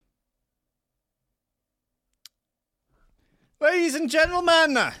Ladies and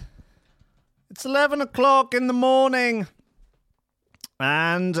gentlemen, it's 11 o'clock in the morning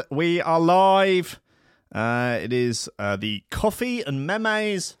and we are live. It is the Coffee and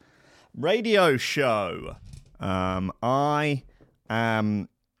Memes radio show. I am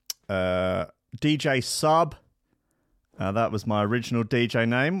DJ Sub. That was my original DJ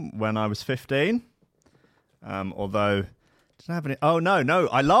name when I was 15. Although, didn't have any. Oh no,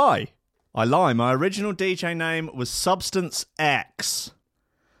 I lie. My original DJ name was Substance X,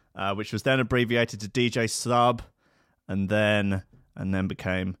 which was then abbreviated to DJ Sub, and then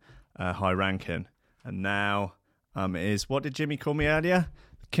became High Ranking. And now it is, what did Jimmy call me earlier?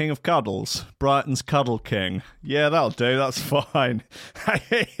 The King of Cuddles, Brighton's Cuddle King. Yeah, that'll do. That's fine.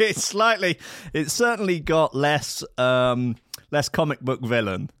 It's certainly got less comic book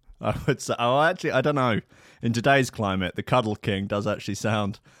villain, I would say. Oh, actually, I don't know. In today's climate, the Cuddle King does actually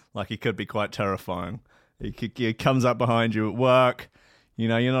sound like he could be quite terrifying. He comes up behind you at work. You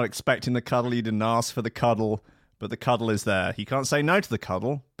know, you're not expecting the cuddle. You didn't ask for the cuddle, but the cuddle is there. You can't say no to the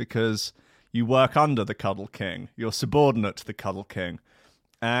cuddle because you work under the Cuddle King. You're subordinate to the Cuddle King.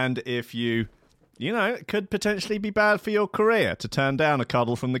 And if you know, it could potentially be bad for your career to turn down a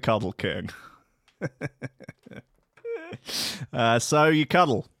cuddle from the Cuddle King. So you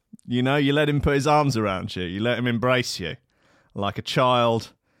cuddle. You know, you let him put his arms around you. You let him embrace you like a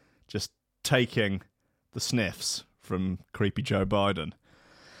child just taking the sniffs from creepy Joe Biden.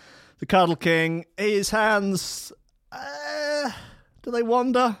 The Cuddle King, his hands, do they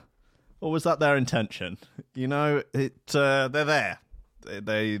wander? Or was that their intention? You know, they're there.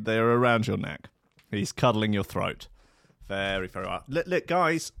 They're around your neck. He's cuddling your throat. Very, very well. Look,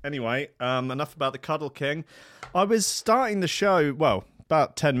 guys, anyway, enough about the Cuddle King. I was starting the show, well,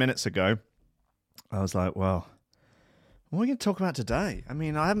 about 10 minutes ago. I was like, well, what are we going to talk about today? I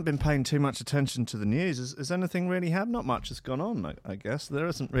mean, I haven't been paying too much attention to the news. Has anything really happened? Not much has gone on, I guess. There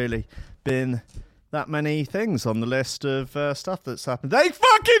hasn't really been that many things on the list of stuff that's happened. They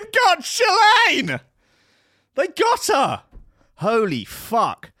fucking got Shalane! They got her! Holy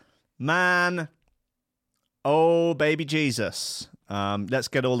fuck. Man. Oh, baby Jesus. Let's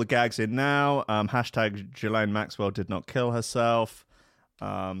get all the gags in now. Hashtag Ghislaine Maxwell did not kill herself.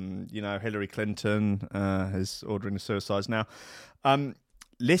 You know, Hillary Clinton is ordering the suicides now.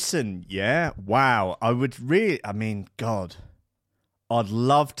 Listen, yeah, wow. God, I'd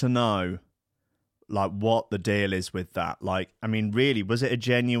love to know, like, what the deal is with that. Like, I mean, really, was it a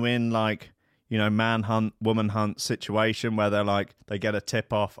genuine, like, you know, manhunt, woman hunt situation where they're like, they get a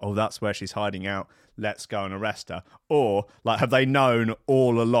tip off, oh, that's where she's hiding out, let's go and arrest her? Or, like, have they known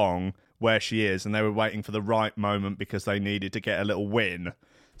all along where she is and they were waiting for the right moment because they needed to get a little win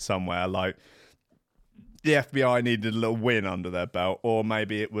somewhere? Like, the FBI needed a little win under their belt. Or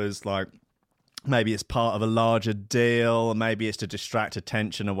maybe it was like, maybe it's part of a larger deal. Maybe it's to distract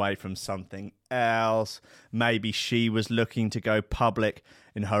attention away from something else. Maybe she was looking to go public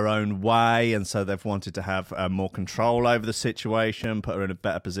in her own way, and so they've wanted to have more control over the situation, put her in a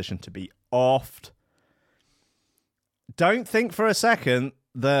better position to be offed. Don't think for a second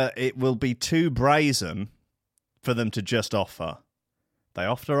that it will be too brazen for them to just off her. They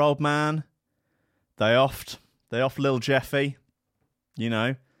offed her old man. They offed Lil Jeffy. You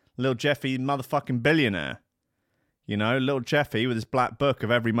know, Lil Jeffy, motherfucking billionaire. You know, Lil Jeffy with his black book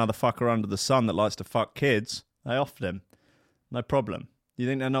of every motherfucker under the sun that likes to fuck kids. They offed him. No problem. You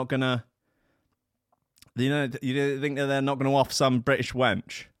think they're not gonna? You think that they're not gonna off some British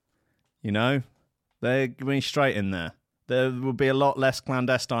wench? You know, they're going straight in there. There will be a lot less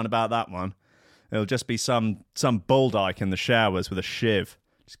clandestine about that one. It'll just be some bulldyke in the showers with a shiv.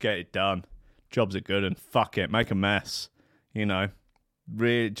 Just get it done. Jobs are good and fuck it. Make a mess. You know,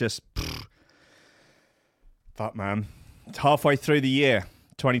 really just fuck, man. It's halfway through the year.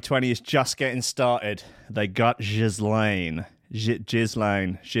 2020 is just getting started. They got Ghislaine.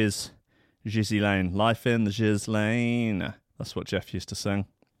 Ghislaine. Life in the Ghislaine. That's what Jeff used to sing.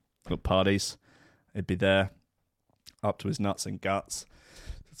 At parties. He'd be there. Up to his nuts and guts.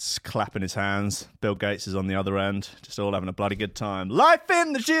 Just clapping his hands. Bill Gates is on the other end. Just all having a bloody good time. Life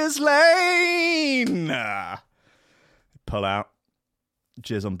in the Ghislaine! Pull out.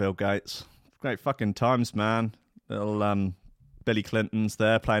 Jizz on Bill Gates. Great fucking times, man. Little Billy Clinton's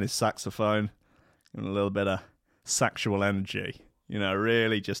there playing his saxophone. And a little bit of sexual energy. You know,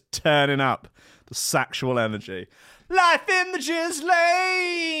 really just turning up the sexual energy. Life in the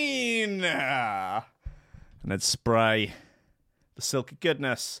Ghislaine! And then spray the silky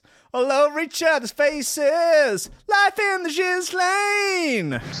goodness all over each other's faces. Life in the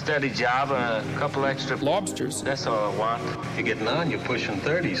Ghislaine! Steady job and a couple extra lobsters. That's all I want. You're getting on, you're pushing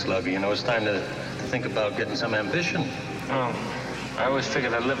 30, Sluggy. You know, it's time to think about getting some ambition. Well, I always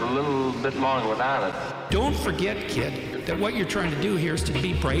figured I'd live a little bit longer without it. Don't forget, kid, that what you're trying to do here is to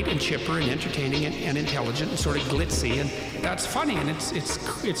be bright and chipper and entertaining and intelligent and sort of glitzy, and that's funny, and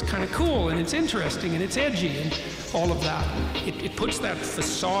it's kind of cool, and it's interesting, and it's edgy, and all of that. It puts that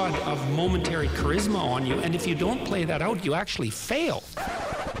facade of momentary charisma on you, and if you don't play that out, you actually fail.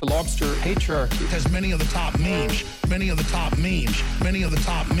 The lobster patriarchy has many of the top memes, many of the top memes, many of the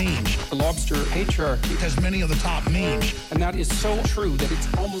top memes. The lobster patriarchy has many of the top memes. And that is so true that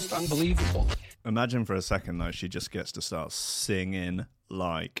it's almost unbelievable. Imagine for a second, though, she just gets to start singing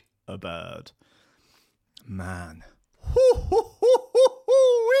like a bird. Man.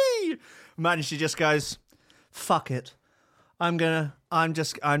 Imagine she just goes, fuck it. I'm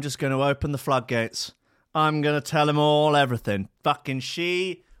just gonna open the floodgates. I'm gonna tell them all everything. Fucking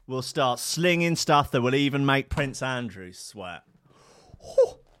she will start slinging stuff that will even make Prince Andrew sweat.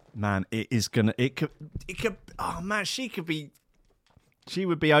 Man, it could, oh man, she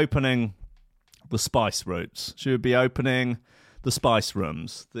would be opening the spice routes. She would be opening the spice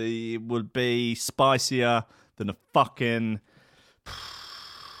rooms. They would be spicier than a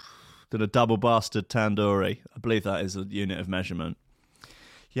double bastard tandoori. I believe that is a unit of measurement.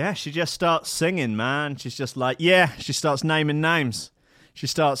 Yeah, she just starts singing, man. She's just like, yeah, she starts naming names. She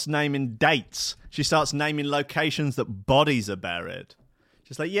starts naming dates. She starts naming locations that bodies are buried.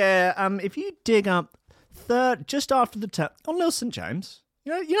 She's like, yeah, if you dig up just after the on Little St. James.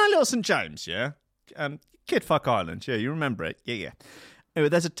 You know Little St. James, yeah? Kidfuck Island, yeah, you remember it. Yeah. Anyway,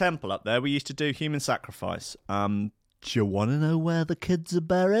 there's a temple up there. We used to do human sacrifice. Do you want to know where the kids are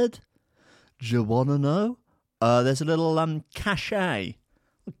buried? Do you want to know? There's a little cache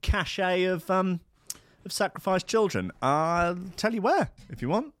of sacrificed children. I'll tell you where if you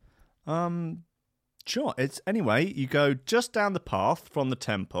want. Sure. Anyway. You go just down the path from the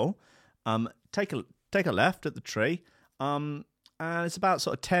temple. Take a left at the tree. And it's about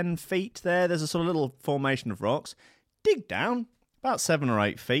sort of 10 feet there. There's a sort of little formation of rocks. Dig down about 7 or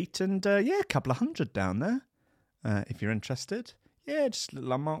 8 feet, and a couple of hundred down there. If you're interested, just a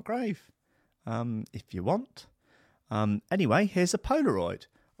little unmarked grave. If you want. Anyway, here's a Polaroid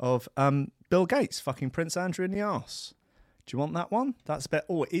of Bill Gates fucking Prince Andrew in the arse. Do you want that one? That's a bit.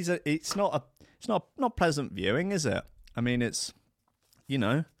 Oh, it's not pleasant viewing, is it? I mean, it's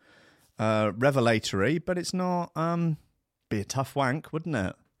revelatory, but it's not. Be a tough wank, wouldn't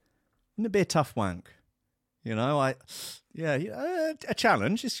it? Wouldn't it be a tough wank? A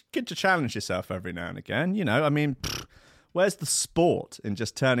challenge. It's good to challenge yourself every now and again. I mean, where's the sport in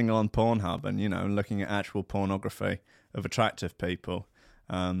just turning on Pornhub and looking at actual pornography of attractive people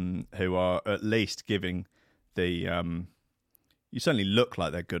who are at least giving the you certainly look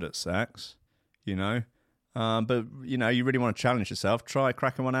like they're good at sex, but you really want to challenge yourself. Try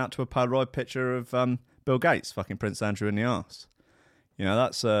cracking one out to a Polaroid picture of Bill Gates fucking Prince Andrew in the arse.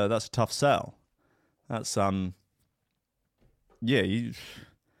 That's a tough sell. That's you're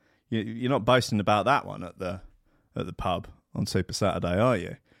not boasting about that one at the pub on Super Saturday, are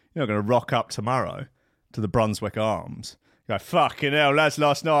you? You're not going to rock up tomorrow to the Brunswick Arms. Go, fucking hell, lads,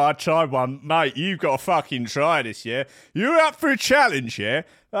 last night I tried one. Mate, you've got to fucking try this, yeah? You're up for a challenge, yeah?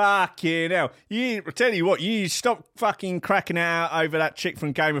 Fucking hell. I tell you what, you stop fucking cracking out over that chick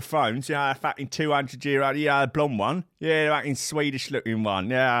from Game of Thrones, fucking 200-year-old, blonde one. Yeah, fucking Swedish-looking one.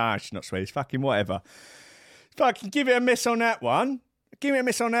 Yeah, she's not Swedish, fucking whatever. Fucking give it a miss on that one. Give me a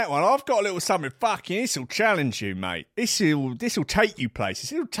miss on that one. I've got a little something. Fucking, this will challenge you, mate. This will take you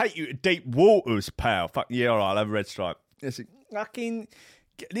places. It'll take you to deep waters, pal. Fucking, yeah, all right, I'll have a red stripe. Fucking,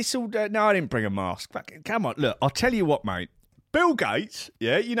 this will, no, I didn't bring a mask. Fucking, come on, look, I'll tell you what, mate. Bill Gates,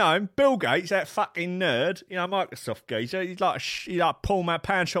 yeah, you know him. Bill Gates, that fucking nerd, Microsoft geezer. He's like Paul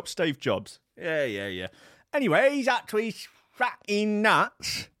Pan Shop Steve Jobs. Yeah. Anyway, he's up to his fucking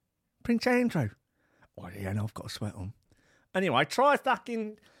nuts. Prince Andrew. Oh, yeah, no, I've got a sweat on. Anyway, try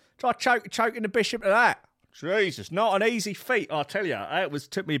choking the bishop of that. Jesus, not an easy feat, I tell you. It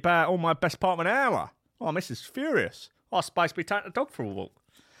took me about my best part of an hour. Oh, Mrs. Furious. I was supposed to be taking the dog for a walk.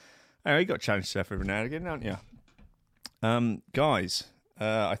 Anyway, you got to challenge yourself every now and again, don't you? Guys,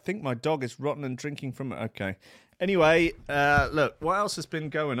 I think my dog is rotten and drinking from it. Okay. Anyway, look, what else has been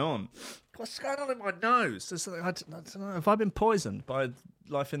going on? What's going on in my nose? I don't know. Have I been poisoned by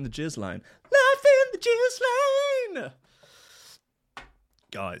life in the jizz lane? Life in the jizz lane!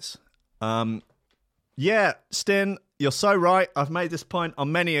 Guys, Stin, you're so right. I've made this point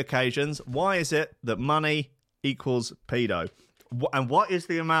on many occasions. Why is it that money equals pedo? And what is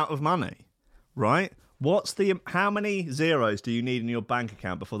the amount of money, right? How many zeros do you need in your bank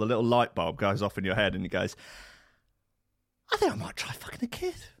account before the little light bulb goes off in your head and it goes, I think I might try fucking a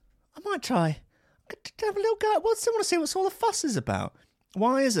kid. I might try. have a little go. I want to see what's all the fuss is about.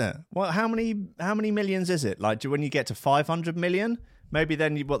 Why is it? How many millions is it? Like, when you get to 500 million, maybe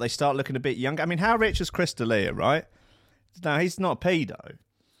then they start looking a bit younger. I mean, how rich is Chris D'Elia, right? No, he's not a pedo,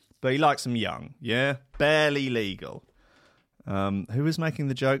 but he likes them young. Yeah, barely legal. Who was making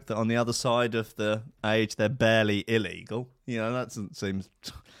the joke that on the other side of the age they're barely illegal? That seems.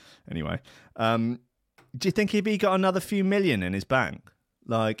 Anyway, do you think he got another few million in his bank?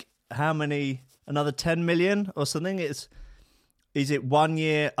 Like, how many? Another 10 million or something? Is it 1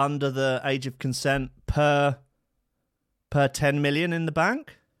 year under the age of consent per 10 million in the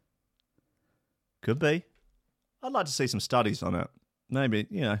bank? Could be. I'd like to see some studies on it.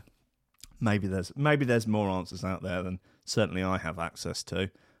 Maybe there's more answers out there than certainly I have access to.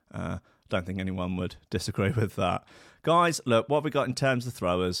 Don't think anyone would disagree with that. Guys, look, what have we got in terms of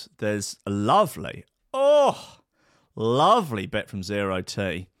throwers? There's a lovely bit from Zero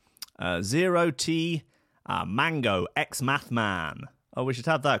T. Zero T Mango X Math Man. Oh, we should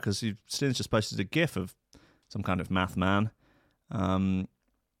have that because Stin's just posted a GIF of some kind of math man.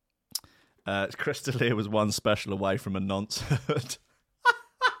 Chris D'Elia was one special away from a nonce herd.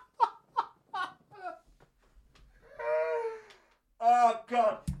 Oh,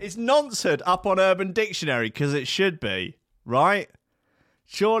 God. Is noncehood up on Urban Dictionary? Because it should be, right?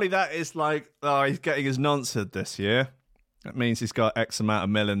 Surely that is like, he's getting his noncehood this year. That means he's got X amount of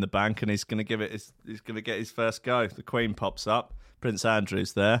mil in the bank and he's going to get his first go. The Queen pops up. Prince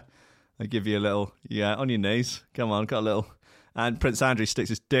Andrew's there. They give you a little, on your knees. Come on, got a little. And Prince Andrew sticks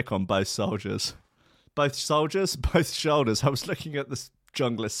his dick on both soldiers. Both soldiers, both shoulders. I was looking at this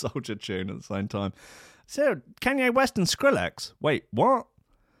Junglist Soldier tune at the same time. So, Kanye West and Skrillex. Wait, what?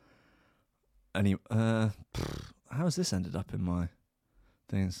 How has this ended up in my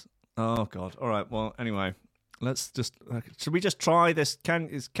things? Oh, God. All right, well, anyway. Let's just... should we just try this?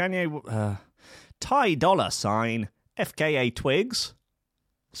 Is Kanye... Ty Dolla Sign, FKA Twigs,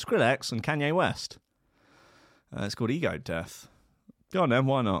 Skrillex and Kanye West. It's called Ego Death. Go on then,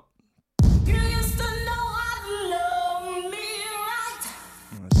 why not? You used to know how to love me right.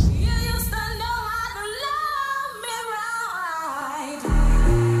 You used to know how to love me right.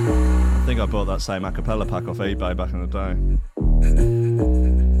 I think I bought that same a cappella pack off eBay back in the day.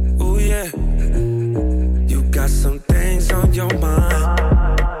 Oh yeah, you got some things on your mind.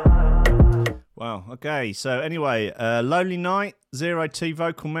 Wow, okay, so anyway, Lonely Night, Zero T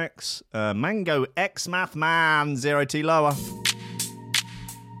vocal mix, Mango X Math Man, Zero T lower.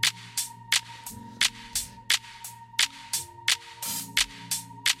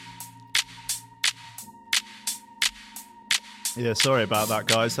 Yeah, sorry about that,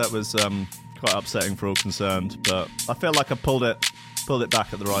 guys. That was quite upsetting for all concerned, but I feel like I pulled it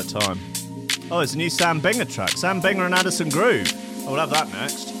back at the right time. Oh, it's a new Sam Binger track. Sam Binger and Addison Groove. I'll have that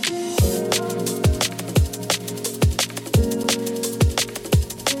next.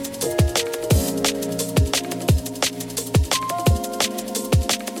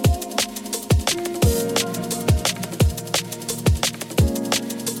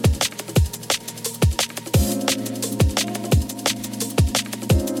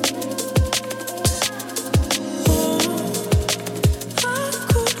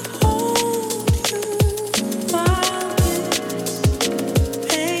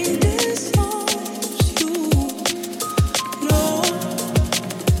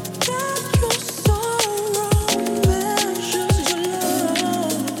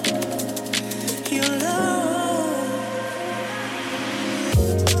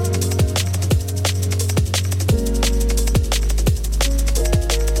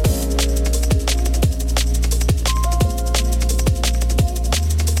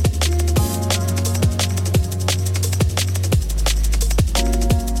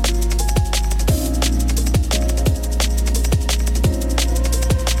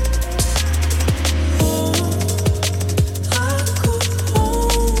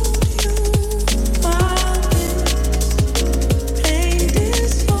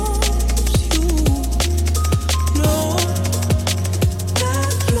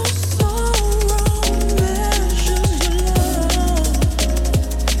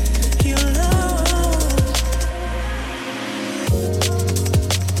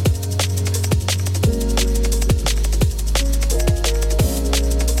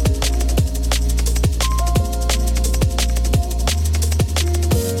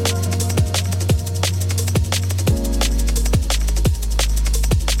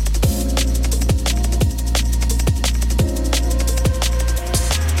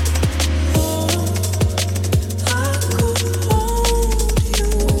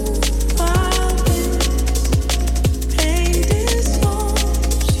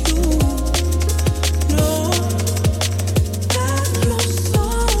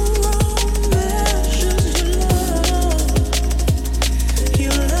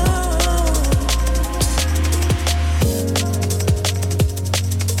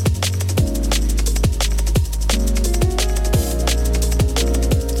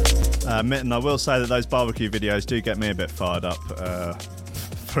 Mitten, I will say that those barbecue videos do get me a bit fired up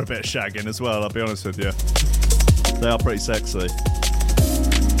for a bit of shagging as well, I'll be honest with you. They are pretty sexy.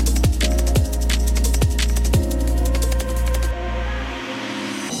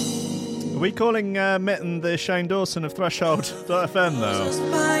 Are we calling Mitten the Shane Dawson of Threshold.fm now?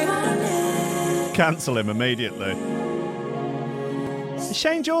 Cancel him immediately.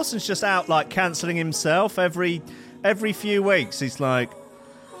 Shane Dawson's just out like cancelling himself every few weeks. He's like,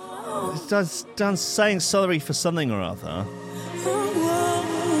 done saying sorry for something or other.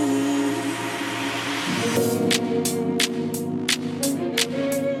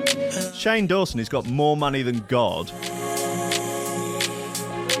 Shane Dawson, he's got more money than God.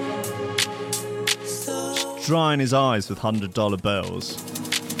 Just drying his eyes with $100 bills.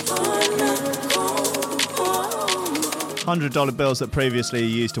 $100 bills that previously he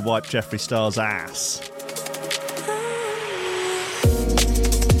used to wipe Jeffree Star's ass.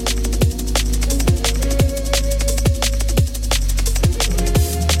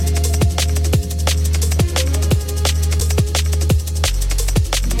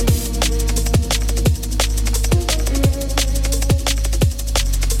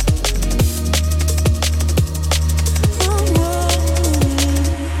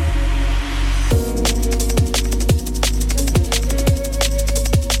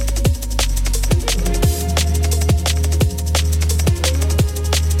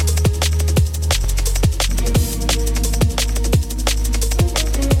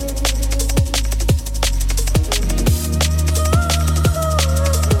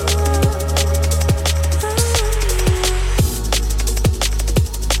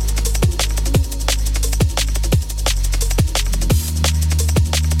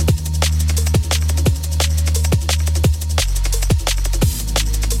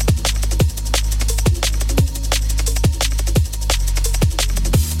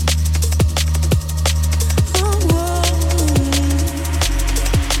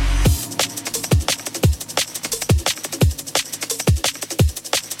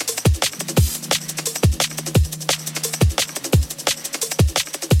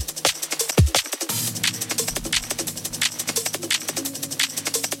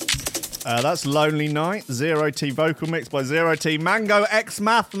 That's Lonely Night, Zero T vocal mix by Zero T, Mango X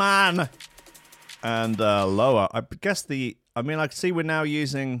Math Man, and Lower. I guess I can see we're now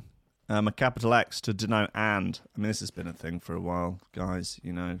using a capital X to denote and. I mean, this has been a thing for a while, guys.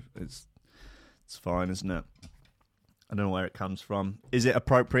 You know, it's fine, isn't it? I don't know where it comes from. Is it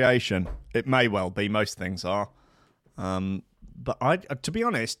appropriation? It may well be. Most things are. But to be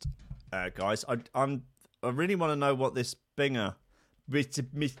honest, guys, I really want to know what this Binger.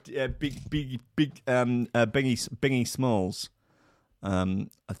 Bingy Smalls. I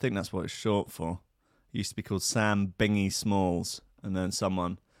think that's what it's short for. It used to be called Sam Bingy Smalls, and then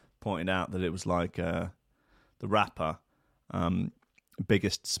someone pointed out that it was like the rapper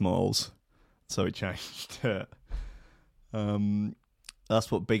Biggest Smalls, so he changed it.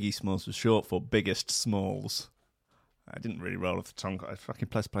 That's what Biggie Smalls was short for, Biggest Smalls. I didn't really roll off the tongue. I fucking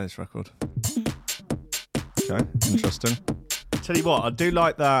play this record. Okay, interesting. Tell you what, I do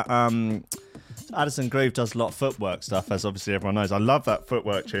like that Addison Groove does a lot of footwork stuff, as obviously everyone knows. I love that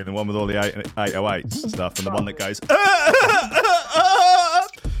footwork tune, the one with all the 808s stuff, and the one that goes...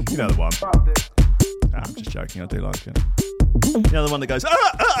 You know the one. I'm just joking, I do like it. You know the one that goes...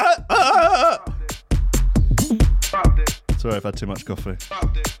 Sorry, I've had too much coffee.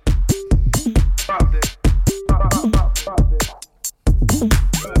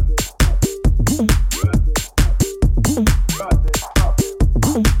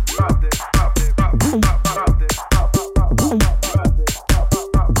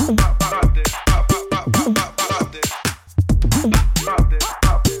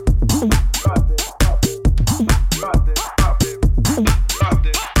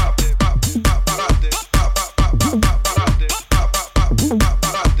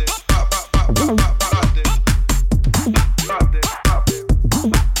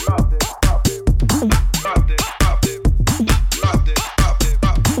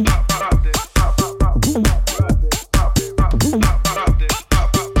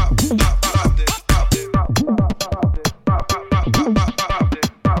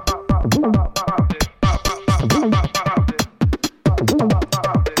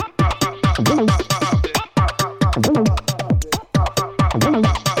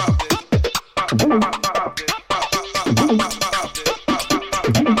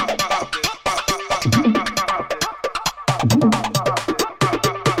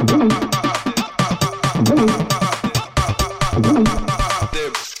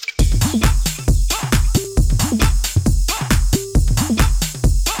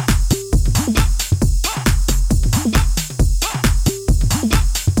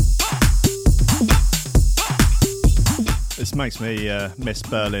 makes me miss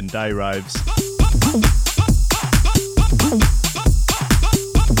Berlin day raves.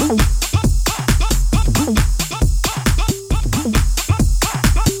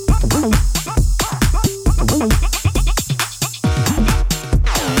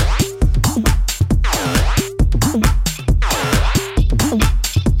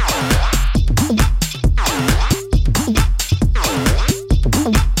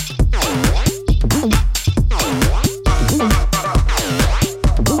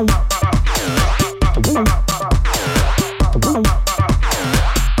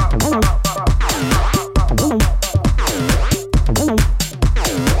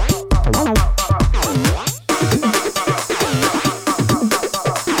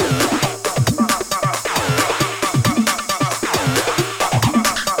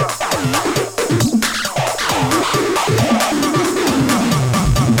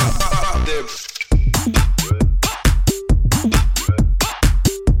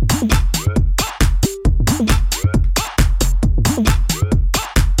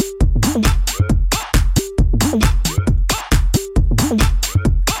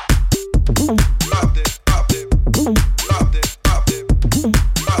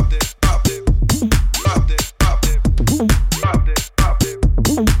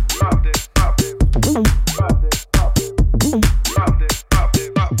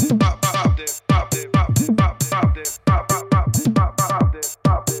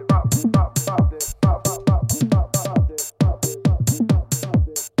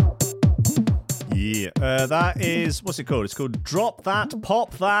 That is, what's it called? It's called Drop That,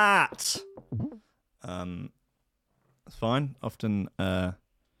 Pop That. It's fine. Often I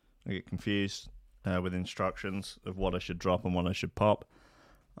get confused with instructions of what I should drop and what I should pop.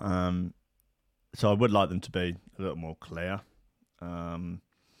 So I would like them to be a little more clear. But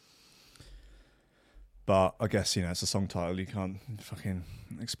I guess, you know, it's a song title. You can't fucking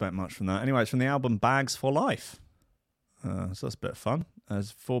expect much from that. Anyway, it's from the album Bags for Life. So that's a bit of fun.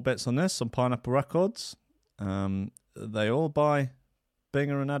 There's 4 bits on this on Pineapple Records. They all by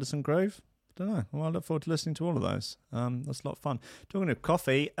Binger and Addison Grove. Don't know. Well, I look forward to listening to all of those. That's a lot of fun. Talking of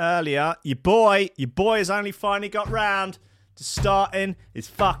coffee earlier, your boy has only finally got round to starting his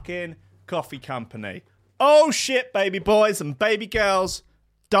fucking coffee company. Oh shit, baby boys and baby girls.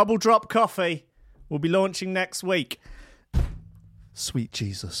 Double Drop Coffee will be launching next week. Sweet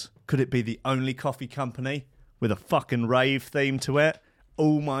Jesus. Could it be the only coffee company with a fucking rave theme to it?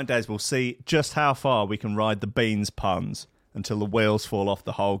 All my days, we'll see just how far we can ride the beans puns until the wheels fall off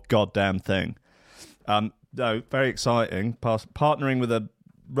the whole goddamn thing. No, very exciting. Partnering with a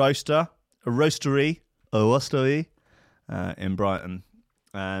roastery in Brighton,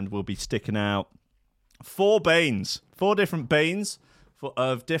 and we'll be sticking out 4 different beans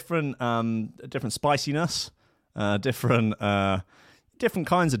of different spiciness, different kinds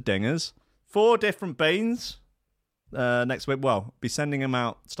of dingers. 4 different beans. Next week, well,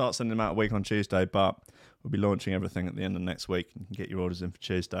 start sending them out a week on Tuesday, but we'll be launching everything at the end of next week. You can get your orders in for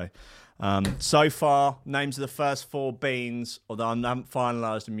Tuesday. So far, names of the first 4 beans, although I haven't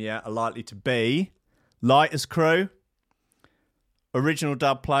finalised them yet, are likely to be Lighters Crew, Original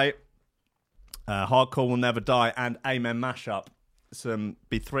Dub Plate, Hardcore Will Never Die, and Amen Mashup.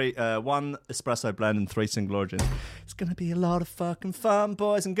 Be 1 espresso blend and 3 single origins. It's going to be a lot of fucking fun,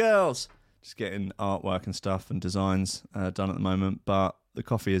 boys and girls. Just getting artwork and stuff and designs done at the moment, but the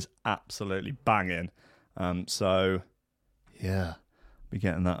coffee is absolutely banging. So, yeah, be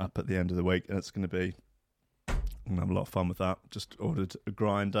getting that up at the end of the week. And I'm going to have a lot of fun with that. Just ordered a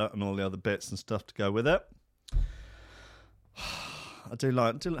grinder and all the other bits and stuff to go with it. I do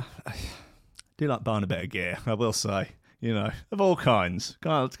like buying a bit of gear, I will say. You know, of all kinds.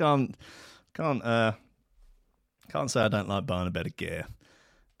 Can't say I don't like buying a bit of gear.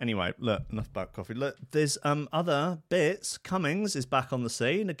 Anyway, look, enough about coffee. Look, there's other bits. Cummings is back on the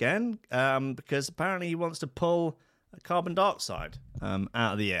scene again because apparently he wants to pull carbon dioxide out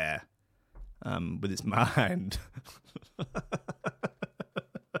of the air with his mind.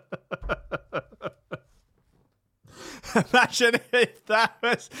 Imagine if that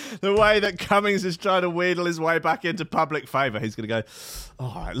was the way that Cummings is trying to wheedle his way back into public favour. He's going to go,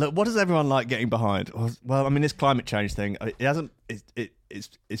 all right, look, what does everyone like getting behind? Well, I mean, this climate change thing,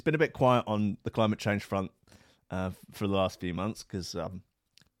 it's been a bit quiet on the climate change front for the last few months because,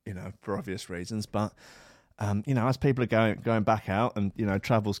 for obvious reasons. But, as people are going back out and,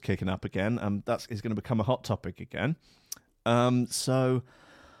 travel's kicking up again, is going to become a hot topic again. So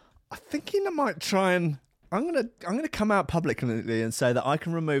I'm thinking I might try and... I'm gonna come out publicly and say that I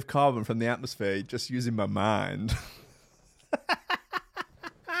can remove carbon from the atmosphere just using my mind.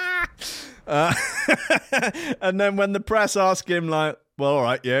 And then when the press ask him, like, well, all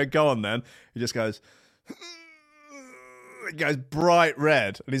right, yeah, go on then. He just goes, it goes bright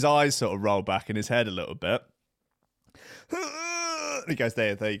red, and his eyes sort of roll back in his head a little bit. He goes,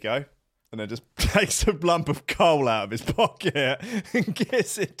 there you go. And then just takes a lump of coal out of his pocket and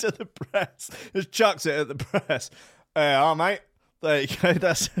gives it to the press. Just chucks it at the press. Mate. There you go.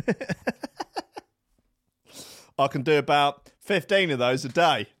 That's I can do about 15 of those a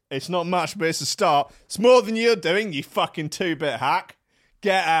day. It's not much, but it's a start. It's more than you're doing, you fucking 2-bit hack.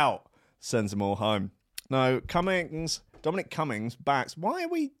 Get out. Sends them all home. No, Dominic Cummings backs. Why are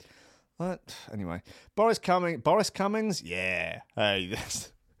we... Anyway, Boris Cummings? Yeah. Hey,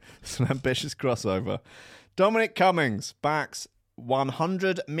 that's an ambitious crossover. Dominic Cummings backs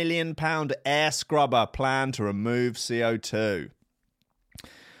 £100 million air scrubber plan to remove CO2.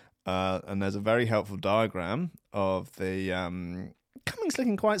 And there's a very helpful diagram of the Cummings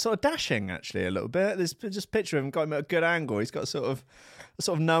looking quite sort of dashing, actually, a little bit. There's just a picture of him, got him at a good angle. He's got a sort of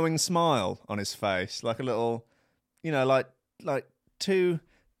knowing smile on his face, like a little, like two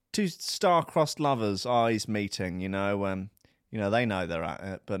star-crossed lovers' eyes meeting. They know they're at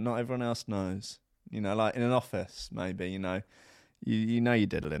it, but not everyone else knows. Like in an office, maybe. You know you're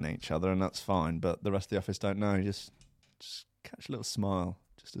diddling each other, and that's fine. But the rest of the office don't know. Just catch a little smile.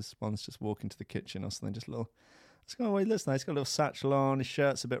 Just as one's just walking to the kitchen or something, just a little. Oh, he looks nice. He's got a little satchel on. His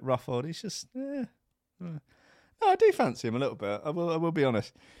shirt's a bit ruffled. He's just, No, I do fancy him a little bit. I will be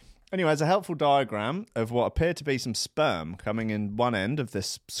honest. Anyway, there's a helpful diagram of what appeared to be some sperm coming in one end of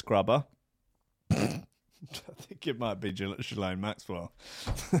this scrubber. I think it might be Ghislaine Maxwell.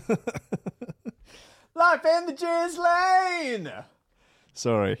 Life in the jizz lane.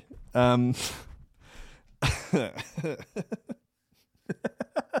 Sorry.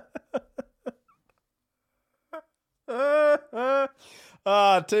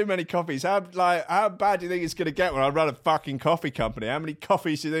 Too many coffees. How bad do you think it's going to get when I run a fucking coffee company? How many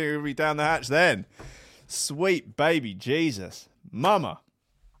coffees do you think are going to be down the hatch then? Sweet baby Jesus. Mama.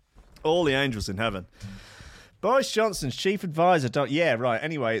 All the angels in heaven. Boris Johnson's chief advisor. Yeah, right.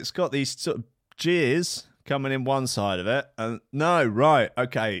 Anyway, it's got these sort of jizz coming in one side of it. And no, right.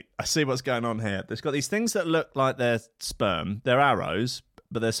 Okay. I see what's going on here. There's got these things that look like they're sperm. They're arrows,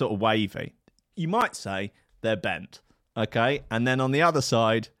 but they're sort of wavy. You might say they're bent. Okay, and then on the other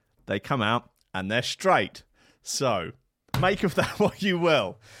side, they come out and they're straight. So, make of that what you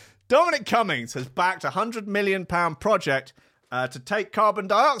will. Dominic Cummings has backed a £100 million project to take carbon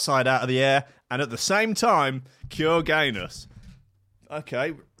dioxide out of the air and at the same time cure gayness.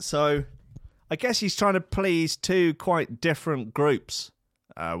 Okay, so I guess he's trying to please two quite different groups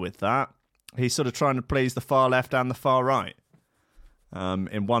with that. He's sort of trying to please the far left and the far right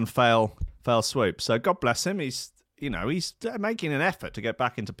in one fell swoop. So God bless him. He's making an effort to get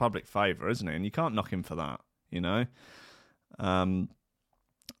back into public favour, isn't he? And you can't knock him for that,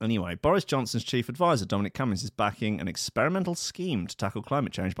 Anyway, Boris Johnson's chief advisor, Dominic Cummings, is backing an experimental scheme to tackle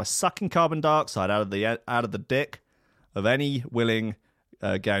climate change by sucking carbon dioxide out of the dick of any willing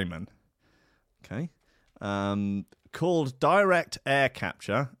gay man. Okay. Called direct air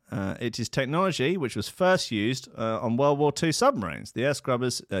capture. It is technology which was first used on World War II submarines. The air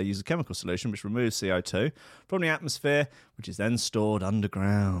scrubbers use a chemical solution which removes CO2 from the atmosphere, which is then stored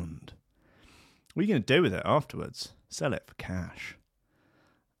underground. What are you going to do with it afterwards? Sell it for cash.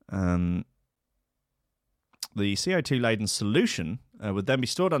 The CO2-laden solution would then be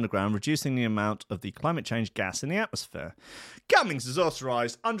stored underground, reducing the amount of the climate change gas in the atmosphere. Cummings has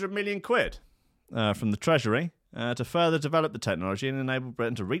authorised £100 million from the Treasury to further develop the technology and enable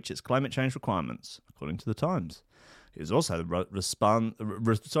Britain to reach its climate change requirements, according to the Times. He has also won the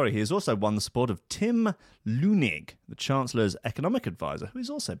support of Tim Lunig, the Chancellor's economic advisor, who is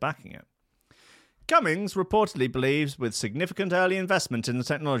also backing it. Cummings reportedly believes with significant early investment in the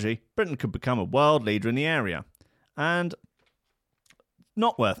technology, Britain could become a world leader in the area. And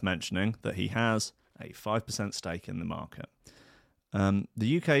not worth mentioning that he has a 5% stake in the market.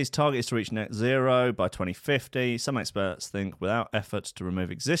 The UK's target is to reach net zero by 2050. Some experts think without efforts to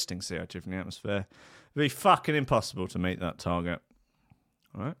remove existing CO2 from the atmosphere, it'd be fucking impossible to meet that target.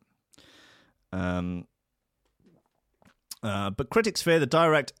 All right. But critics fear the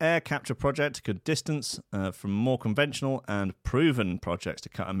direct air capture project could distance from more conventional and proven projects to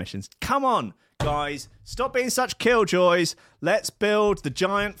cut emissions. Come on, guys. Stop being such killjoys. Let's build the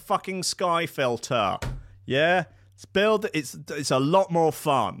giant fucking sky filter. Yeah? It's a lot more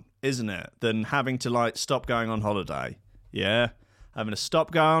fun, isn't it, than having to stop going on holiday. Yeah? Having to stop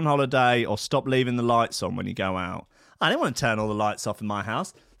going on holiday or stop leaving the lights on when you go out. I don't want to turn all the lights off in my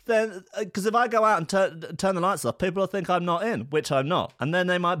house. then because if I go out and turn the lights off, people will think I'm not in, which I'm not, and then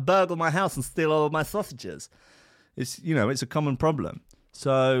they might burgle my house and steal all of my sausages. It's it's a common problem.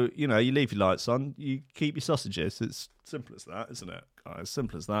 So you leave your lights on, you keep your sausages. It's simple as that, isn't it? As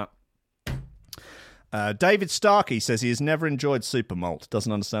simple as that. David Starkey says he has never enjoyed Super Malt.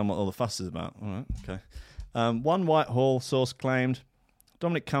 Doesn't understand what all the fuss is about. All right, okay. One Whitehall source claimed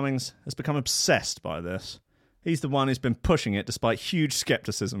Dominic Cummings has become obsessed by this. He's the one who's been pushing it despite huge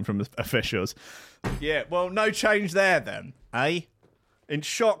scepticism from the officials. Yeah, well, no change there then, eh? In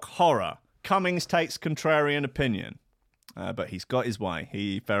shock horror, Cummings takes contrarian opinion. But he's got his way.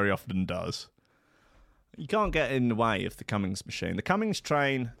 He very often does. You can't get in the way of the Cummings machine. The Cummings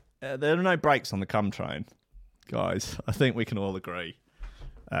train, there are no brakes on the Cum train. Guys, I think we can all agree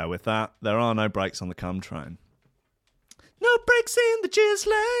with that. There are no brakes on the Cum train. No brakes in the jizz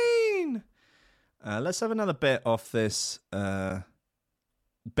lane! Let's have another bit off this Binger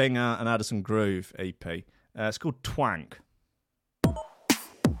and Addison Groove EP. It's called Twank.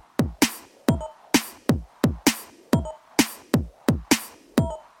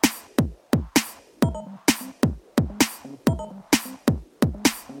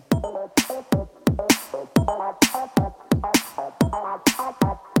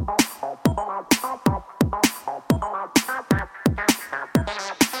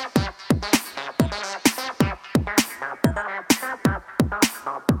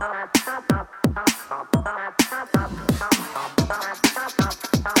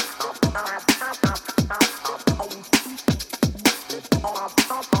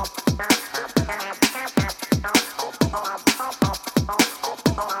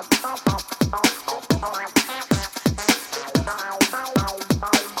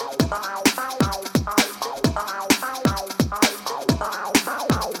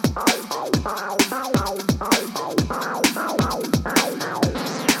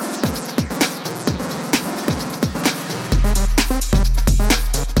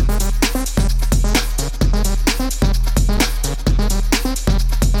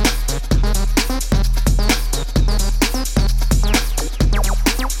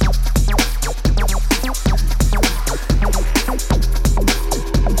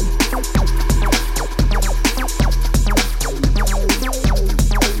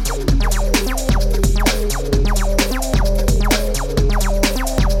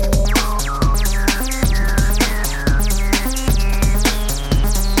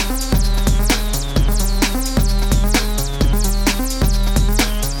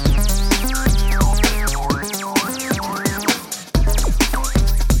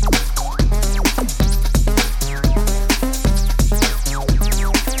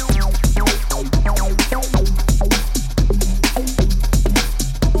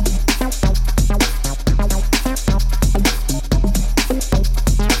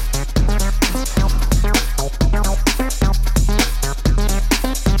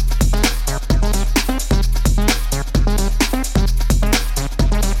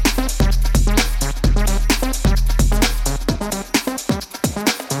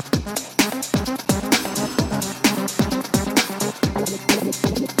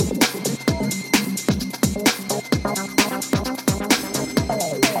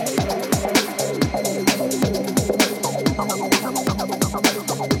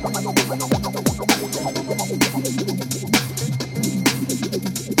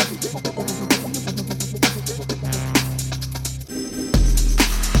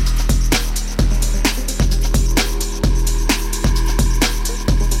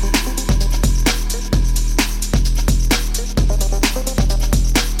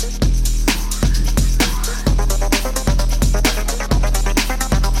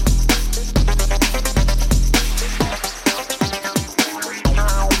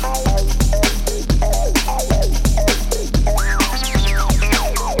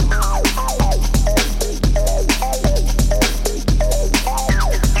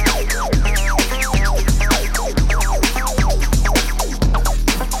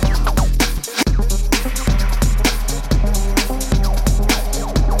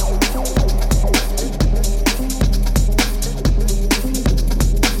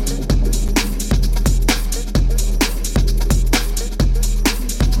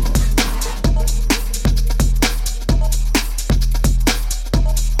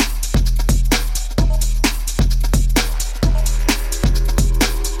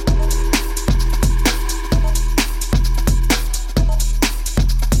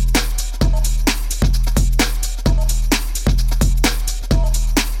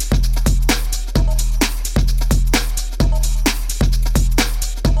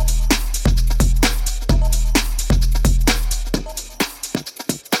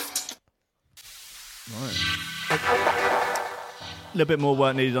 little bit more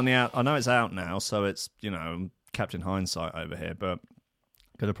work needed on the out. I know it's out now, so it's, Captain Hindsight over here, but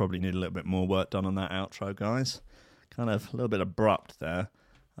gonna probably need a little bit more work done on that outro, guys. Kind of a little bit abrupt there.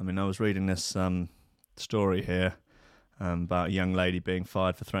 I mean, I was reading this story here about a young lady being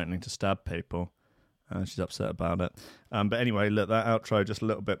fired for threatening to stab people. She's upset about it. But anyway, look, that outro just a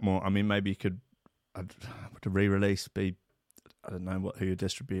little bit more. I mean, maybe you could, would a re-release be, I don't know who your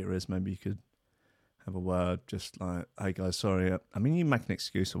distributor is. Maybe you could have a word, just like, hey guys, sorry. I mean, you make an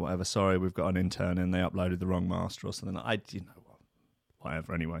excuse or whatever. Sorry, we've got an intern and they uploaded the wrong master or something.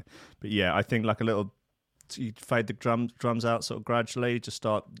 Whatever anyway. But yeah, I think like a little, you fade the drums out sort of gradually, just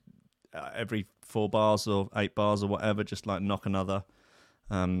start every 4 bars or 8 bars or whatever, just like knock another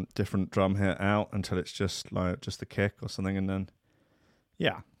different drum hit out until it's just like just the kick or something, and then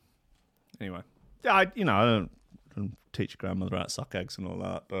anyway, I don't teach your grandmother how to suck eggs and all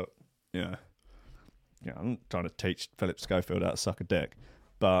that, but I'm not trying to teach Philip Schofield how to suck a dick,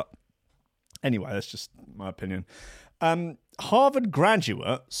 but anyway, that's just my opinion. Harvard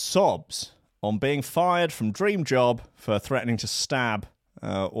graduate sobs on being fired from dream job for threatening to stab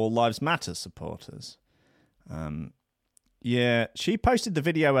All Lives Matter supporters. She posted the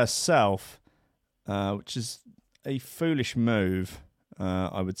video herself, which is a foolish move,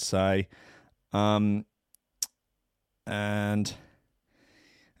 I would say. Anyway,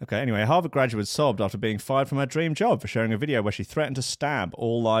 Harvard graduate sobbed after being fired from her dream job for sharing a video where she threatened to stab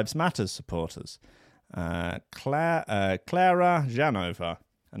All Lives Matter supporters. Clara Janova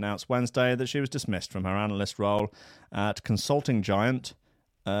announced Wednesday that she was dismissed from her analyst role at consulting giant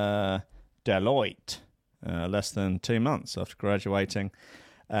Deloitte less than 2 months after graduating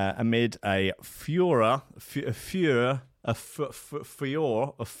amid a furor.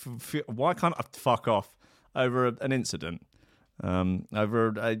 Why can't I fuck off over an incident?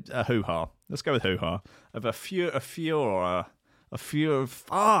 Over a hoo-ha. Let's go with hoo-ha. Over a furor.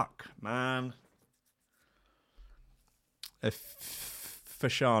 Fuck, man.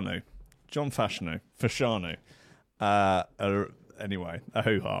 Fashanu. John Fashanu. Fashanu. Anyway, a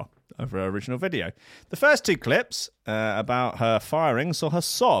hoo-ha over her original video. The first 2 clips about her firing saw her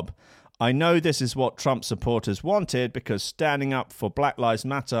sob. I know this is what Trump supporters wanted because standing up for Black Lives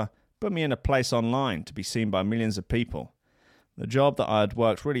Matter put me in a place online to be seen by millions of people. The job that I had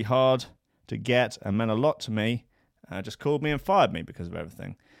worked really hard to get and meant a lot to me just called me and fired me because of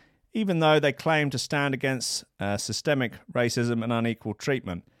everything. Even though they claim to stand against systemic racism and unequal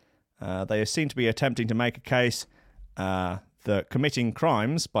treatment, they seem to be attempting to make a case that committing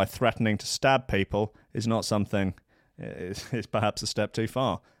crimes by threatening to stab people is not something, is perhaps a step too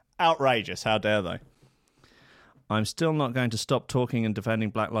far. Outrageous, how dare they? I'm still not going to stop talking and defending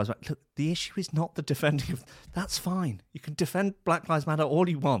Black Lives Matter. Look, the issue is not the defending of... That's fine. You can defend Black Lives Matter all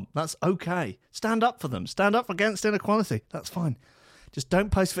you want. That's okay. Stand up for them. Stand up against inequality. That's fine. Just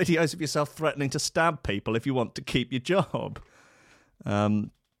don't post videos of yourself threatening to stab people if you want to keep your job. You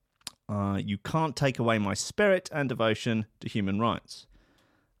can't take away my spirit and devotion to human rights.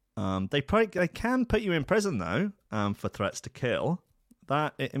 They can put you in prison, though, for threats to kill.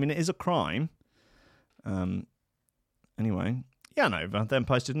 It is a crime. Anyway, Janova then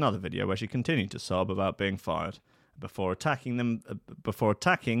posted another video where she continued to sob about being fired before attacking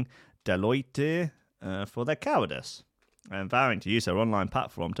Deloitte for their cowardice and vowing to use her online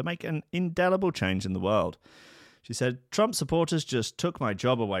platform to make an indelible change in the world. She said, Trump supporters just took my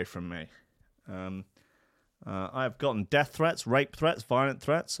job away from me. I have gotten death threats, rape threats, violent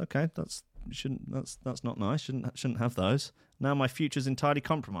threats. Okay, that's not nice. Shouldn't have those. Now my future's entirely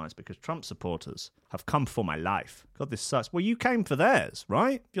compromised because Trump supporters have come for my life. God, this sucks. Well, you came for theirs,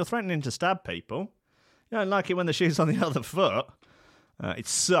 right? You're threatening to stab people. You don't like it when the shoe's on the other foot. It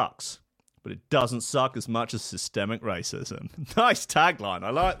sucks, but it doesn't suck as much as systemic racism. Nice tagline. I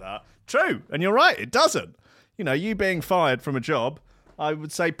like that. True, and you're right. It doesn't. You being fired from a job, I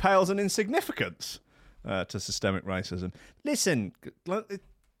would say, pales in insignificance to systemic racism. Listen, do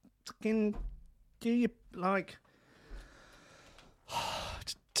you like?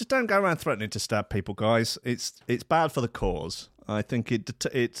 Just don't go around threatening to stab people, guys. It's bad for the cause. I think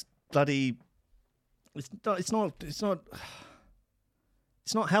it's bloody. It's not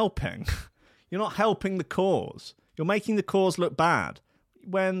helping. You're not helping the cause. You're making the cause look bad.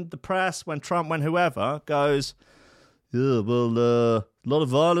 When the press, when Trump, when whoever goes, a lot of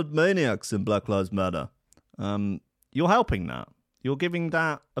violent maniacs in Black Lives Matter. You're helping that. You're giving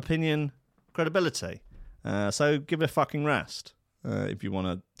that opinion credibility. So give it a fucking rest. If you want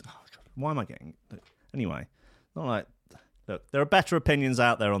to... Oh, God, why am I getting... Anyway, not like... Look, there are better opinions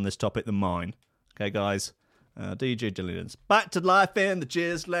out there on this topic than mine. Okay, guys? Do your due diligence. Back to life in the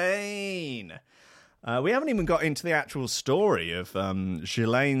jizz lane. We haven't even got into the actual story of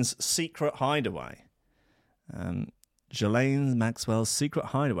Ghislaine's secret hideaway. Ghislaine Maxwell's secret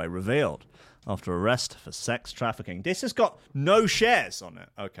hideaway revealed after arrest for sex trafficking. This has got no shares on it.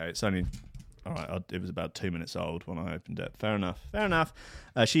 Okay, it's only... All right, it was about 2 minutes old when I opened it. Fair enough.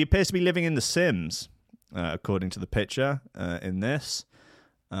 She appears to be living in The Sims, according to the picture in this.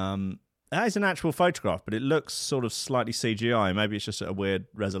 That is an actual photograph, but it looks sort of slightly CGI. Maybe it's just at a weird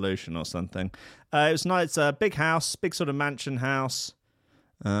resolution or something. It was nice. It's a big house, big sort of mansion house.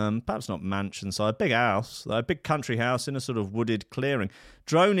 Perhaps not mansion size, big house, a big country house in a sort of wooded clearing.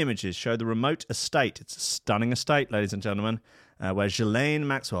 Drone images show the remote estate. It's a stunning estate, ladies and gentlemen, where Ghislaine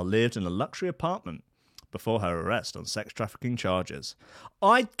Maxwell lived in a luxury apartment before her arrest on sex trafficking charges.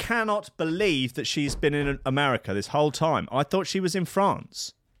 I cannot believe that she's been in America this whole time. I thought she was in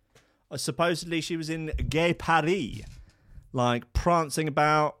France. Supposedly she was in Gay Paris, like prancing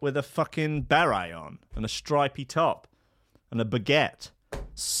about with a fucking beret on and a stripy top and a baguette.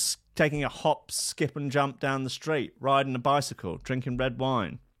 Taking a hop, skip and jump down the street, riding a bicycle, drinking red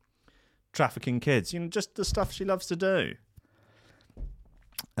wine, trafficking kids, just the stuff she loves to do.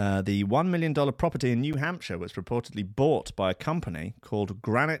 The $1 million property in New Hampshire was reportedly bought by a company called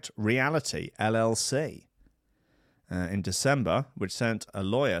Granite Reality LLC in December, which sent a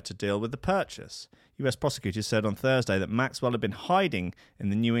lawyer to deal with the purchase. US prosecutors said on Thursday that Maxwell had been hiding in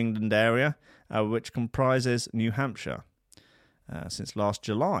the New England area, which comprises New Hampshire, since last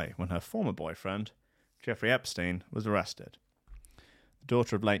July, when her former boyfriend, Jeffrey Epstein, was arrested. The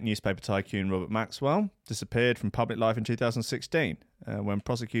daughter of late newspaper tycoon Robert Maxwell disappeared from public life in 2016, when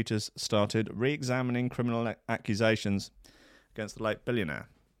prosecutors started re-examining criminal accusations against the late billionaire.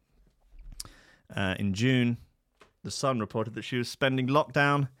 In June, The Sun reported that she was spending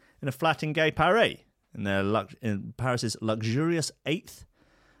lockdown in a flat in Gay Paris, in Paris's luxurious 8th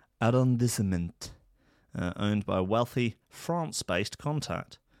arrondissement. Owned by a wealthy France-based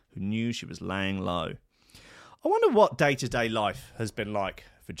contact who knew she was laying low. I wonder what day-to-day life has been like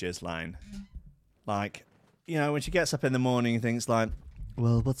for Ghislaine. Like, when she gets up in the morning and thinks like,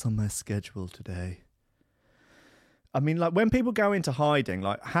 well, what's on my schedule today? I mean, like, when people go into hiding,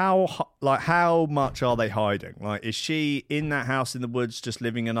 how much are they hiding? Like, is she in that house in the woods just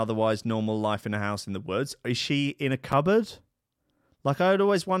living an otherwise normal life in a house in the woods? Is she in a cupboard? Like, I would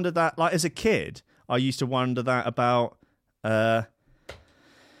always wonder that, like, as a kid, I used to wonder that about,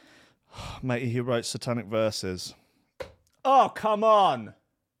 mate, he wrote satanic verses. Oh, come on.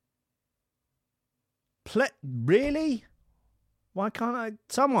 Really? Why can't I?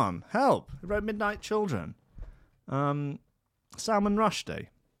 Someone, help. He wrote Midnight Children. Salman Rushdie.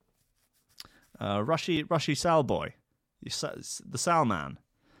 Rushy Salboy. The Salman.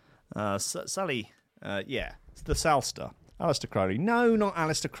 Sally, yeah, it's the Salster. Alistair Crowley. No, not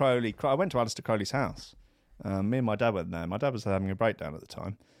Alistair Crowley. I went to Alistair Crowley's house. Me and my dad went there. My dad was having a breakdown at the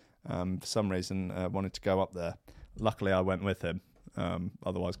time. For some reason, wanted to go up there. Luckily, I went with him.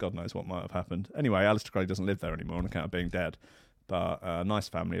 Otherwise, God knows what might have happened. Anyway, Alistair Crowley doesn't live there anymore on account of being dead. But a nice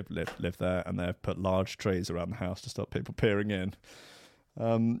family have lived there, and they've put large trees around the house to stop people peering in.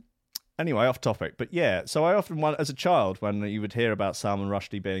 Anyway, off topic. But yeah, so I often wondered, as a child, when you would hear about Salman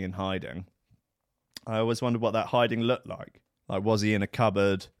Rushdie being in hiding, I always wondered what that hiding looked like. Like, was he in a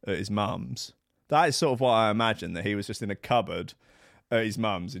cupboard at his mum's? That is sort of what I imagined, that he was just in a cupboard at his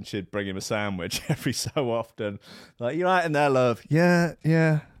mum's and she'd bring him a sandwich every so often. Like, you right in there, love? Yeah.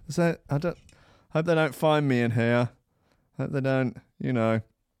 So I hope they don't find me in here. Hope they don't,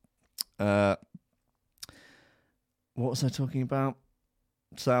 what was I talking about?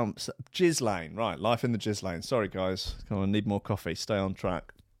 Ghislaine, right, life in the Ghislaine. Sorry, guys. Come on, need more coffee. Stay on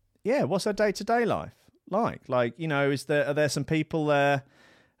track. Yeah, what's her day-to-day life like? Like, are there some people there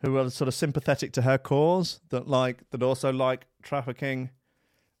who are sort of sympathetic to her cause that also like trafficking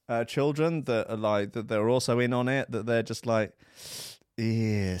children, that are like, that they're also in on it, that they're just like,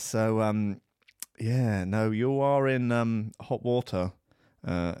 yeah, so, yeah, no, you are in hot water.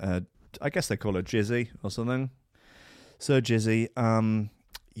 I guess they call her Jizzy or something. So Jizzy,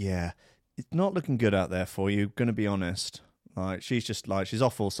 yeah, it's not looking good out there for you, gonna be honest. Like, she's just like, she's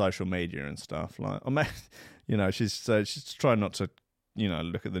off all social media and stuff. Like, I mean, she's trying not to,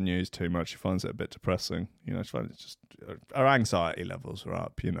 look at the news too much. She finds it a bit depressing. She finds it's just, her anxiety levels are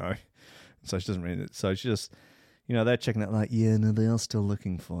up, So she doesn't really, so she just, they're checking it like, yeah, no, they are still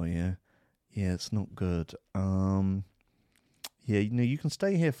looking for you. Yeah, it's not good. Yeah, you can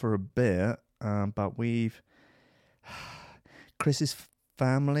stay here for a bit, but Chris's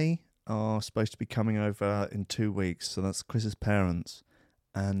family are supposed to be coming over in 2 weeks, so that's Chris's parents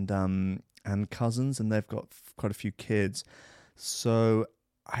and cousins, and they've got quite a few kids. So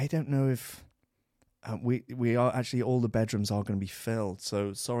I don't know if we are actually, all the bedrooms are going to be filled.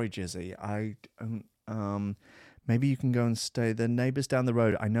 So sorry, Jizzy. Maybe you can go and stay. The neighbours down the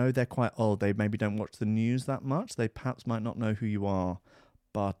road, I know they're quite old. They maybe don't watch the news that much. They perhaps might not know who you are.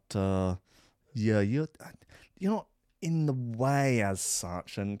 But yeah, you're not in the way as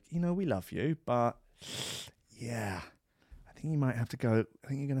such. And, we love you. But yeah, I think you might have to go. I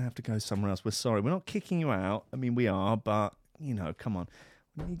think you're going to have to go somewhere else. We're sorry. We're not kicking you out. I mean, we are. But, come on.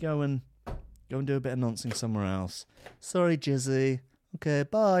 Why don't you go and do a bit of nonsense somewhere else? Sorry, Jizzy. Okay,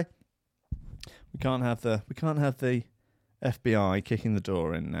 bye. We can't have the FBI kicking the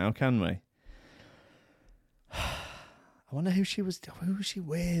door in now, can we? I wonder who was she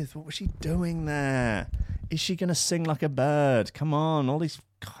with? What was she doing there? Is she going to sing like a bird? Come on, all these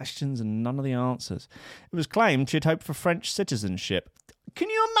questions and none of the answers. It was claimed she'd hoped for French citizenship. Can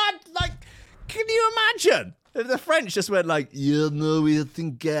you imagine if the French just went like, we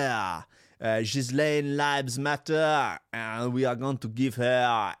think Ghislaine lives matter, and we are going to give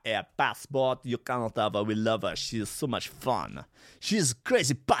her a passport. You cannot have her. We love her. She is so much fun. She's a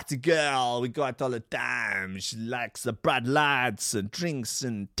crazy party girl. We go out all the time. She likes the bright lights and drinks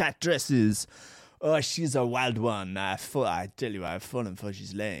and tight dresses. Oh, she's a wild one. I tell you, I've fallen for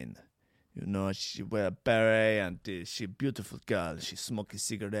Ghislaine. She wear a beret, and she's a beautiful girl. She smoke a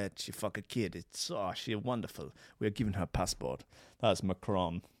cigarette. She fuck a kid. She's wonderful. We're giving her a passport. That's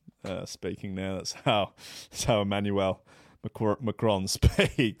Macron speaking now. That's how Emmanuel Macron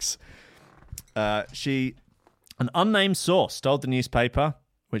speaks. An unnamed source told the newspaper.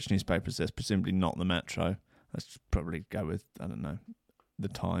 Which newspaper is this? Presumably not the Metro. Let's probably go with, I don't know, the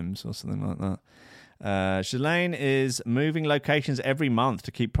Times or something like that. Ghislaine is moving locations every month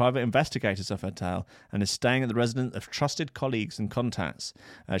to keep private investigators off her tail and is staying at the residence of trusted colleagues and contacts.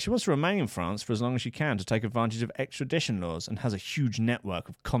 She wants to remain in France for as long as she can to take advantage of extradition laws and has a huge network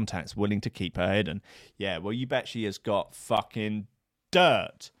of contacts willing to keep her hidden. Yeah, well, you bet she has got fucking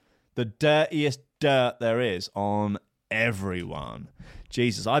dirt. The dirtiest dirt there is on everyone.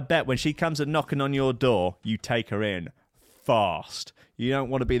 Jesus, I bet when she comes and knocking on your door, you take her in fast. You don't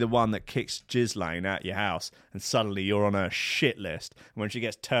want to be the one that kicks Ghislaine out your house and suddenly you're on her shit list. And when she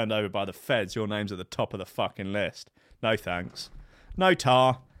gets turned over by the feds, your name's at the top of the fucking list. No thanks. No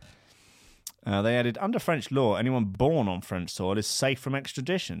tar. They added, under French law, anyone born on French soil is safe from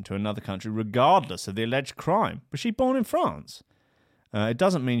extradition to another country regardless of the alleged crime. Was she born in France? It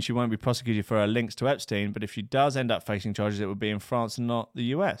doesn't mean she won't be prosecuted for her links to Epstein, but if she does end up facing charges, it would be in France and not the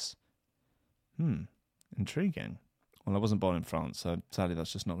US. Intriguing. Well, I wasn't born in France, so sadly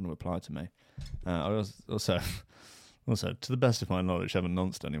that's just not going to apply to me. I also, to the best of my knowledge, haven't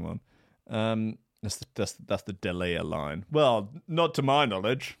nonced anyone. That's the Delia line. Well, not to my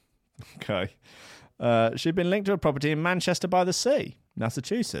knowledge. Okay. She'd been linked to a property in Manchester by the Sea,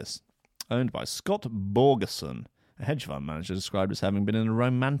 Massachusetts, owned by Scott Borgerson, a hedge fund manager described as having been in a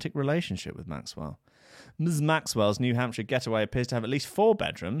romantic relationship with Maxwell. Ms. Maxwell's New Hampshire getaway appears to have at least 4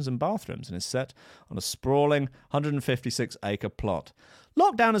 bedrooms and bathrooms and is set on a sprawling 156-acre plot.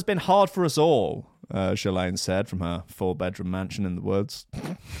 Lockdown has been hard for us all, Ghislaine said from her 4-bedroom mansion in the woods.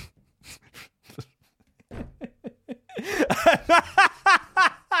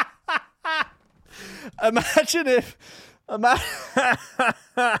 Imagine if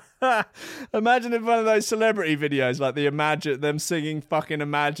one of those celebrity videos, like the them singing fucking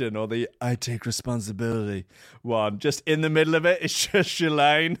Imagine or the I Take Responsibility one, just in the middle of it, it's just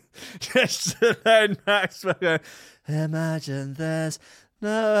Ghislaine Maxwell going, imagine there's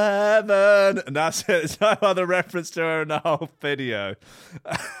no heaven. And that's it. There's no other reference to her in the whole video.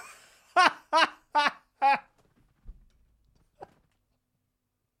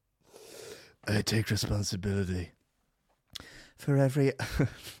 I take responsibility for every...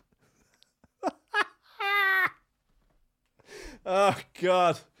 Oh,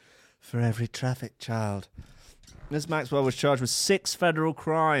 God. For every traffic child. Ms. Maxwell was charged with 6 federal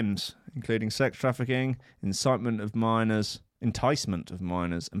crimes, including sex trafficking, enticement of minors,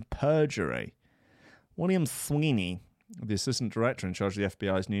 and perjury. William Sweeney, the assistant director in charge of the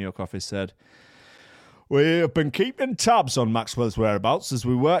FBI's New York office, said, "We have been keeping tabs on Maxwell's whereabouts as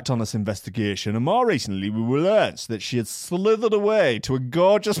we worked on this investigation, and more recently we learnt that she had slithered away to a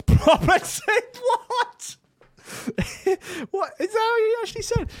gorgeous property." What? What? Is that what he actually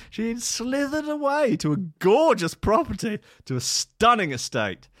said? She had slithered away to a gorgeous property, to a stunning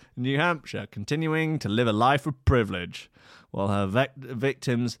estate in New Hampshire, continuing to live a life of privilege, while her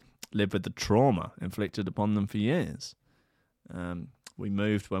victims lived with the trauma inflicted upon them for years. We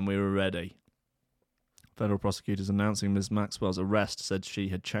moved when we were ready. Federal prosecutors announcing Ms. Maxwell's arrest said she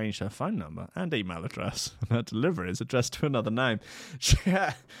had changed her phone number and email address, and her delivery is addressed to another name. She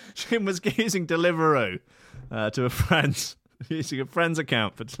was using Deliveroo to a friend's, using a friend's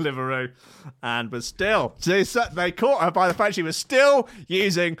account for Deliveroo, and was still, they caught her by the fact she was still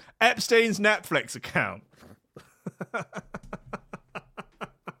using Epstein's Netflix account.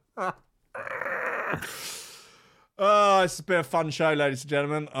 Oh, it's been a fun show, ladies and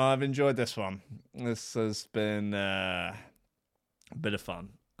gentlemen. I've enjoyed this one. This has been a bit of fun.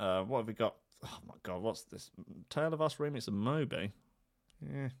 What have we got? Oh my God, what's this? Tale of Us remix of Moby.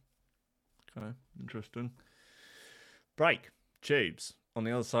 Yeah. Okay, interesting. Break. Tubes. On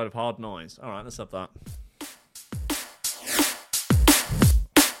the other side of Hard Noise. All right, let's have that.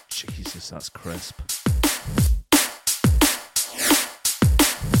 Jesus, that's crisp.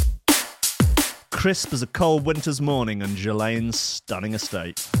 Crisp as a cold winter's morning on Jelane's stunning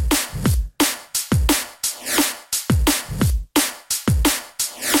estate.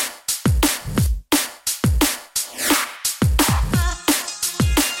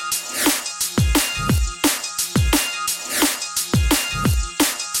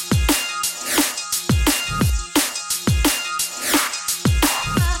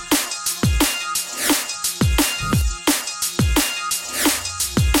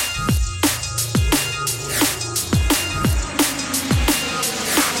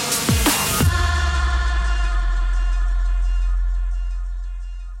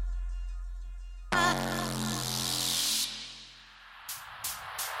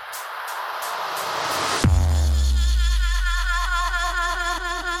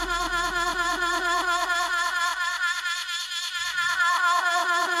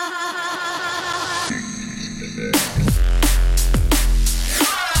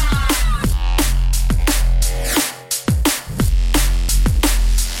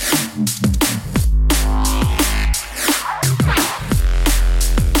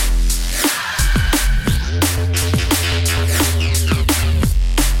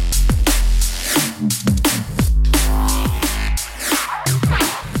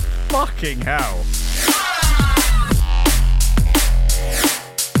 Fucking hell.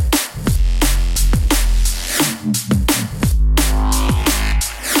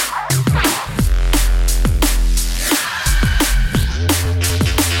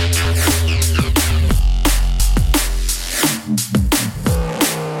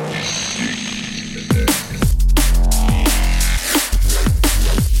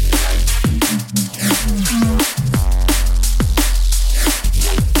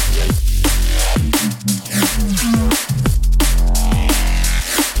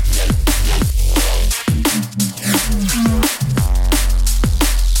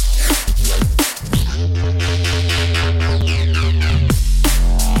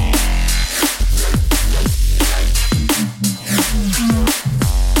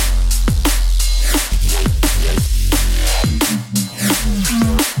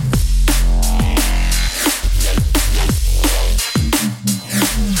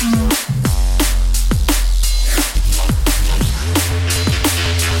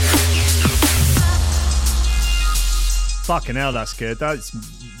 Fucking hell, that's good. That's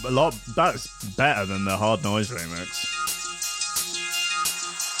better than the Hard Noise remix.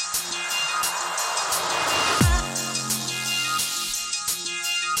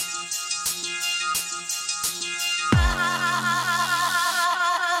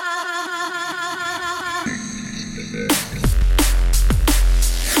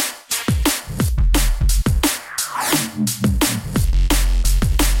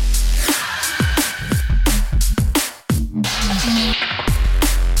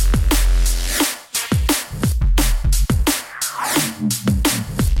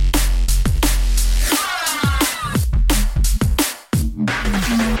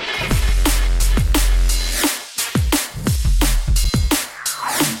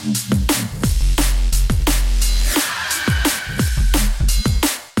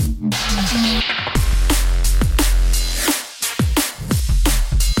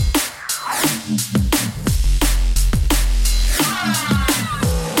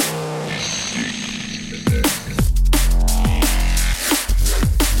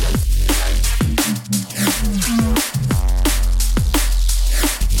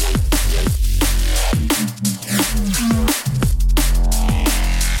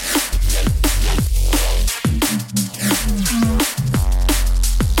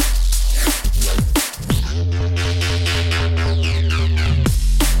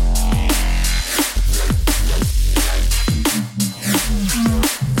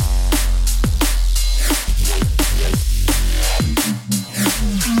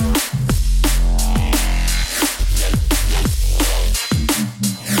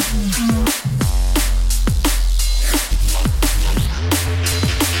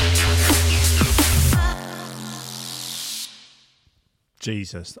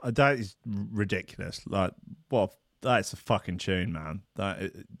 Jesus, that is ridiculous. Like, what? That's a fucking tune, man.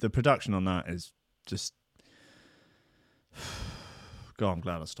 The production on that is just. God, I'm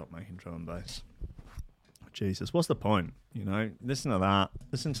glad I stopped making drum and bass. Jesus, what's the point? You know, listen to that.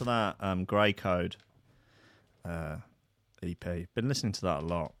 Listen to that Grey Code EP. Been listening to that a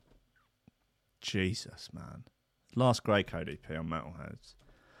lot. Jesus, man. Last Grey Code EP on Metalheads.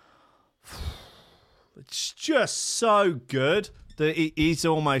 It's just so good that it is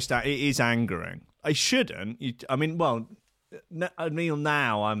angering. I shouldn't.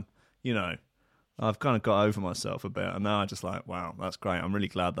 Now I'm, I've kind of got over myself a bit, and now I'm just like, wow, that's great. I'm really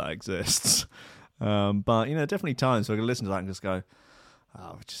glad that exists. But, definitely times where I can listen to that and just go,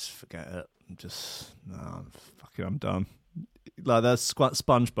 oh, just forget it. I'm done. Like that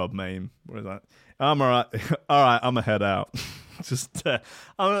SpongeBob meme. What is that? I'm all right. All right, I'm going to head out.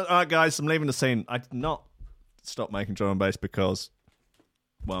 All right, guys, I'm leaving the scene. I did not stop making drum and bass because,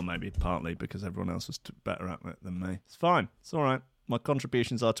 well, maybe partly because everyone else was better at it than me. It's fine. It's all right. My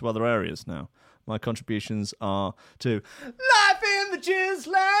contributions are to other areas now. My contributions are to Life in the Jizz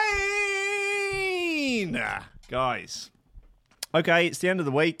Lane! Guys. Okay, it's the end of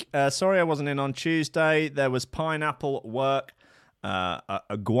the week. Sorry I wasn't in on Tuesday. There was pineapple work, a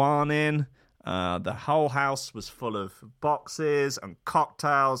guan. The whole house was full of boxes and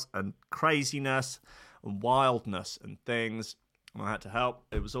cocktails and craziness and wildness and things. I had to help.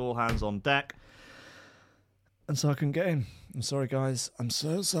 It was all hands on deck. And so I couldn't get in. I'm sorry, guys. I'm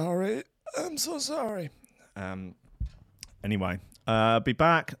so sorry. Anyway, be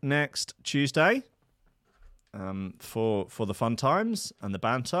back next Tuesday for the fun times and the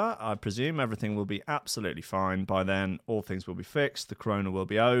banter. I presume everything will be absolutely fine by then. All things will be fixed. The corona will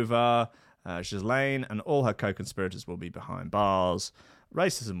be over. Ghislaine and all her co-conspirators will be behind bars.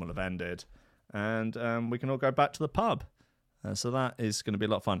 Racism will have ended. And we can all go back to the pub. So that is going to be a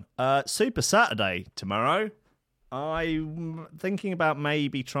lot of fun. Super Saturday tomorrow. I'm thinking about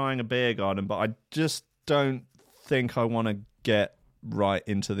maybe trying a beer garden, but I just don't think I want to get right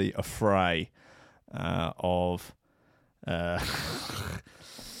into the affray of the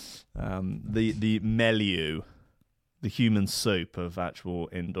milieu, the human soup of actual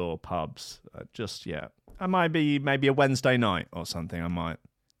indoor pubs. Just yet. I might be maybe a Wednesday night or something. I might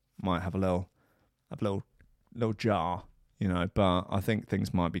have a little jar, but I think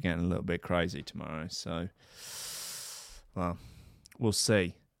things might be getting a little bit crazy tomorrow. So, well, we'll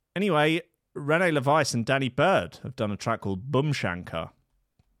see. Anyway, Rene LeVice and Danny Bird have done a track called Bumshanker.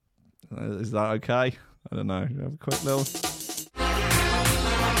 Is that okay? I don't know. Have a quick little...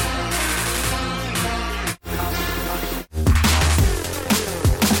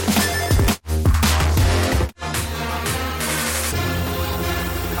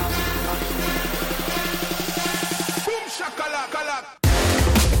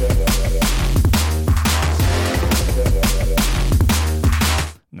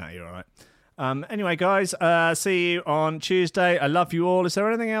 No, you're all right. Anyway, guys, see you on Tuesday. I love you all. Is there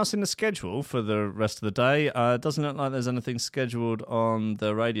anything else in the schedule for the rest of the day? It doesn't look like there's anything scheduled on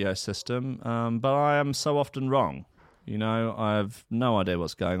the radio system, but I am so often wrong. I have no idea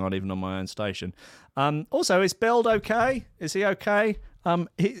what's going on, even on my own station. Also, is Build okay? Is he okay?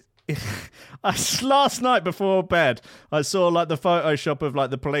 Last night before bed, I saw like the Photoshop of like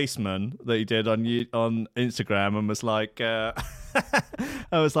the policeman that he did on Instagram, and was like, I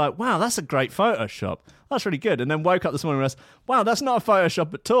was like, wow, that's a great Photoshop. That's really good. And then woke up this morning and realized, wow, that's not a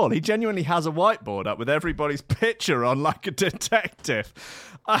Photoshop at all. He genuinely has a whiteboard up with everybody's picture on, like a detective.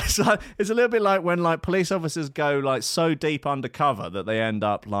 It's a little bit like when like police officers go like so deep undercover that they end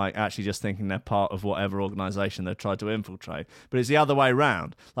up like actually just thinking they're part of whatever organisation they've tried to infiltrate. But it's the other way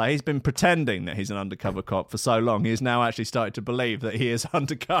around. Like he's been pretending that he's an undercover cop for so long, he's now actually started to believe that he is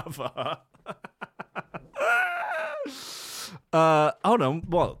undercover. Hold on,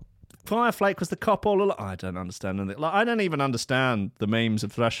 what? Fireflake was the cop all along? I don't understand anything. Like, I don't even understand the memes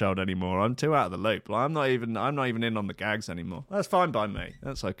of Threshold anymore. I'm too out of the loop. Like, I'm not even in on the gags anymore. That's fine by me.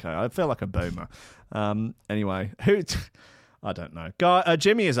 That's okay. I feel like a boomer. Anyway, I don't know.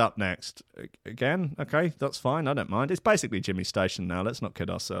 Jimmy is up next again. Okay, that's fine. I don't mind. It's basically Jimmy's station now. Let's not kid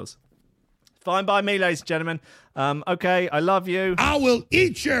ourselves. Fine by me, ladies and gentlemen. Okay, I love you. I will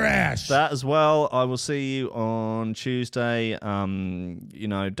eat your ass. That as well. I will see you on Tuesday.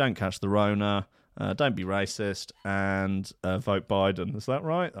 Don't catch the Rona. Don't be racist. And vote Biden. Is that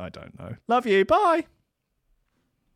right? I don't know. Love you. Bye.